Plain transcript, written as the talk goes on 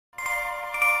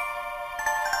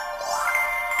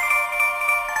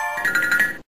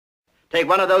Take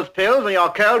one of those pills and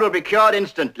your cold will be cured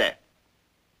instantly.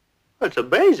 That's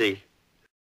amazing.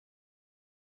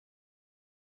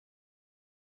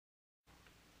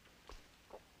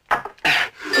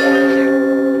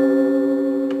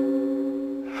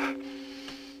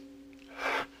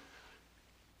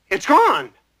 It's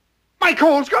gone. My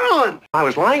cold's gone. I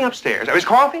was lying upstairs. I was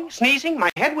coughing, sneezing. My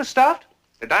head was stuffed.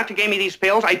 The doctor gave me these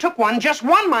pills. I took one, just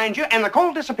one, mind you, and the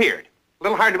cold disappeared. A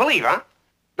little hard to believe, huh?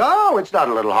 No, it's not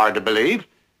a little hard to believe.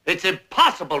 It's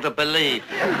impossible to believe.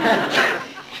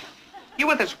 You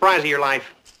want the surprise of your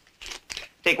life?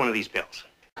 Take one of these pills.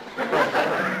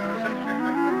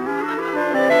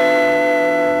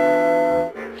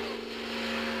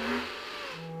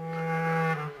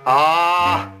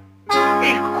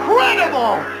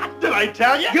 Incredible! Did I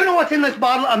tell you? You know what's in this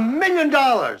bottle? $1 million.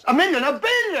 $1 million, $1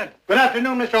 billion. Good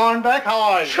afternoon, Mr. Hornbeck. How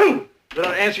are you? Shoo! Did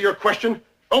I answer your question?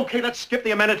 Okay, let's skip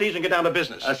the amenities and get down to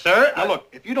business. Sir? Now, look,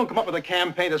 if you don't come up with a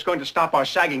campaign that's going to stop our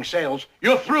sagging sales,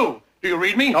 you're through. Do you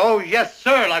read me? Oh, yes,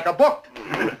 sir, like a book. A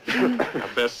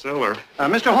bestseller.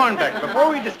 Mr. Hornbeck, before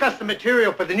we discuss the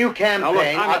material for the new campaign... Now, look,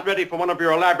 I'm not ready for one of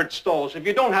your elaborate stalls. If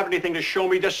you don't have anything to show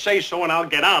me, just say so and I'll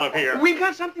get out of here. We've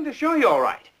got something to show you, all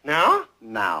right. Now?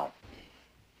 Now.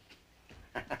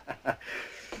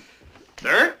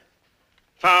 Sir?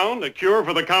 Found a cure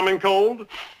for the common cold?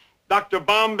 Dr.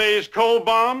 Bombay's cold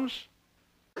bombs?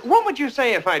 What would you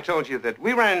say if I told you that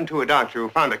we ran into a doctor who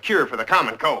found a cure for the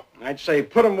common cold? I'd say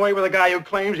put him away with a guy who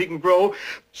claims he can grow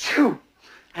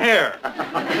hair.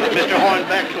 Mr.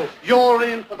 Hornbeck, you're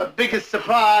in for the biggest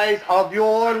surprise of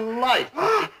your life.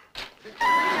 What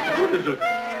is it?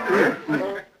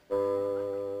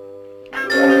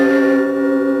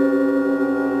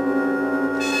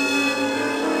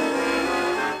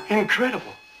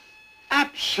 Incredible.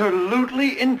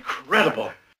 Absolutely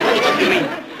incredible.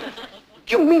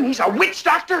 You mean he's a witch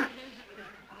doctor?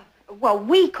 Well,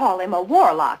 we call him a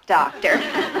warlock doctor.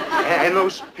 And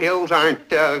those pills aren't,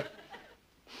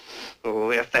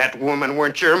 Oh, if that woman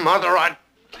weren't your mother, I'd...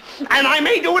 And I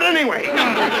may do it anyway.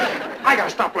 I gotta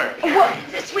stop Larry. Well,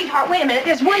 sweetheart, wait a minute.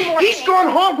 There's one more He's thing. going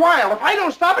hog wild. If I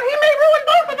don't stop it, he may ruin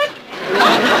both of us.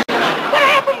 What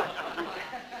happened?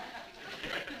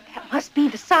 That must be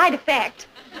the side effect.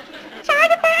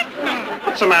 Side effect?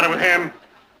 What's the matter with him?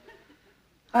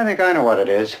 I think I know what it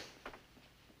is.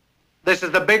 This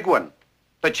is the big one.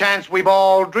 The chance we've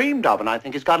all dreamed of, and I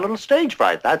think he's got a little stage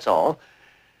fright, that's all.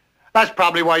 That's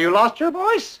probably why you lost your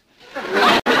voice.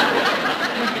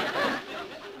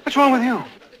 What's wrong with you?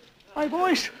 My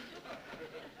voice.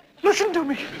 Listen to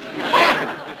me.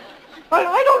 I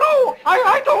don't know.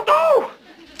 I don't know.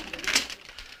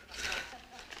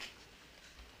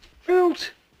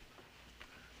 Pills.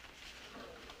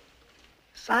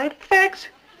 Side effects?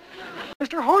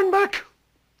 Mr. Hornbeck,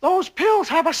 those pills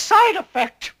have a side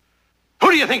effect. Who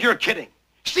do you think you're kidding?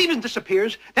 Stevens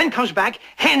disappears, then comes back,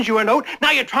 hands you a note. Now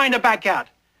you're trying to back out.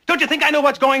 Don't you think I know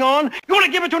what's going on? You want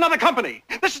to give it to another company.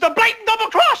 This is a blatant double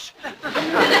cross.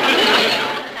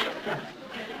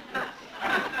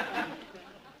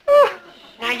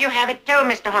 Now you have it too,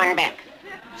 Mr. Hornbeck.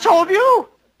 So have you.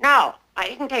 No, I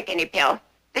didn't take any pill.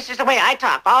 This is the way I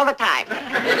talk all the time.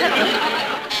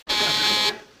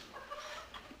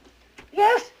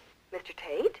 Yes? Mr.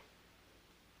 Tate?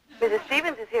 Mrs.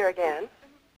 Stevens is here again.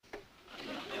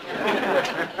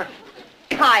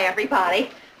 Hi, everybody.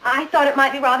 I thought it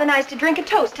might be rather nice to drink a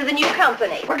toast to the new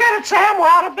company. Forget it, Sam. We're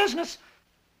out of business.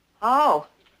 Oh.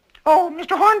 Oh,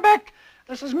 Mr. Hornbeck,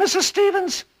 this is Mrs.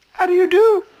 Stevens. How do you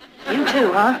do? You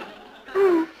too, huh?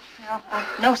 Well,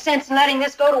 no sense in letting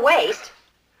this go to waste.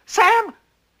 Sam,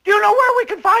 do you know where we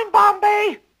can find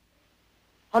Bombay?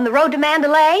 On the road to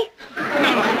Mandalay?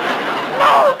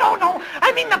 No.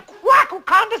 I mean the quack who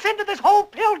conned us into this whole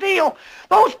pill deal.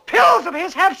 Those pills of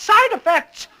his have side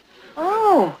effects.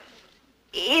 Oh.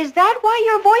 Is that why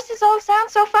your voices all sound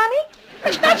so funny?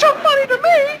 It's not so funny to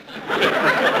me.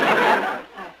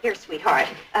 Here, sweetheart,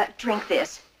 drink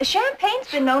this.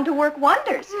 Champagne's been known to work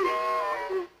wonders.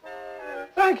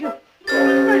 Thank you.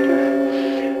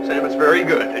 Sam, it's very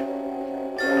good.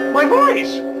 My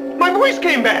voice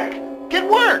came back. It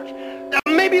worked.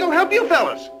 Maybe it'll help you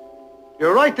fellas.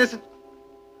 You're right, this is...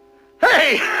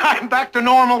 Hey, I'm back to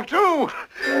normal, too.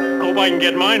 Hope I can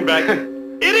get mine back.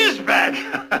 It is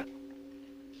back.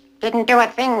 Didn't do a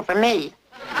thing for me.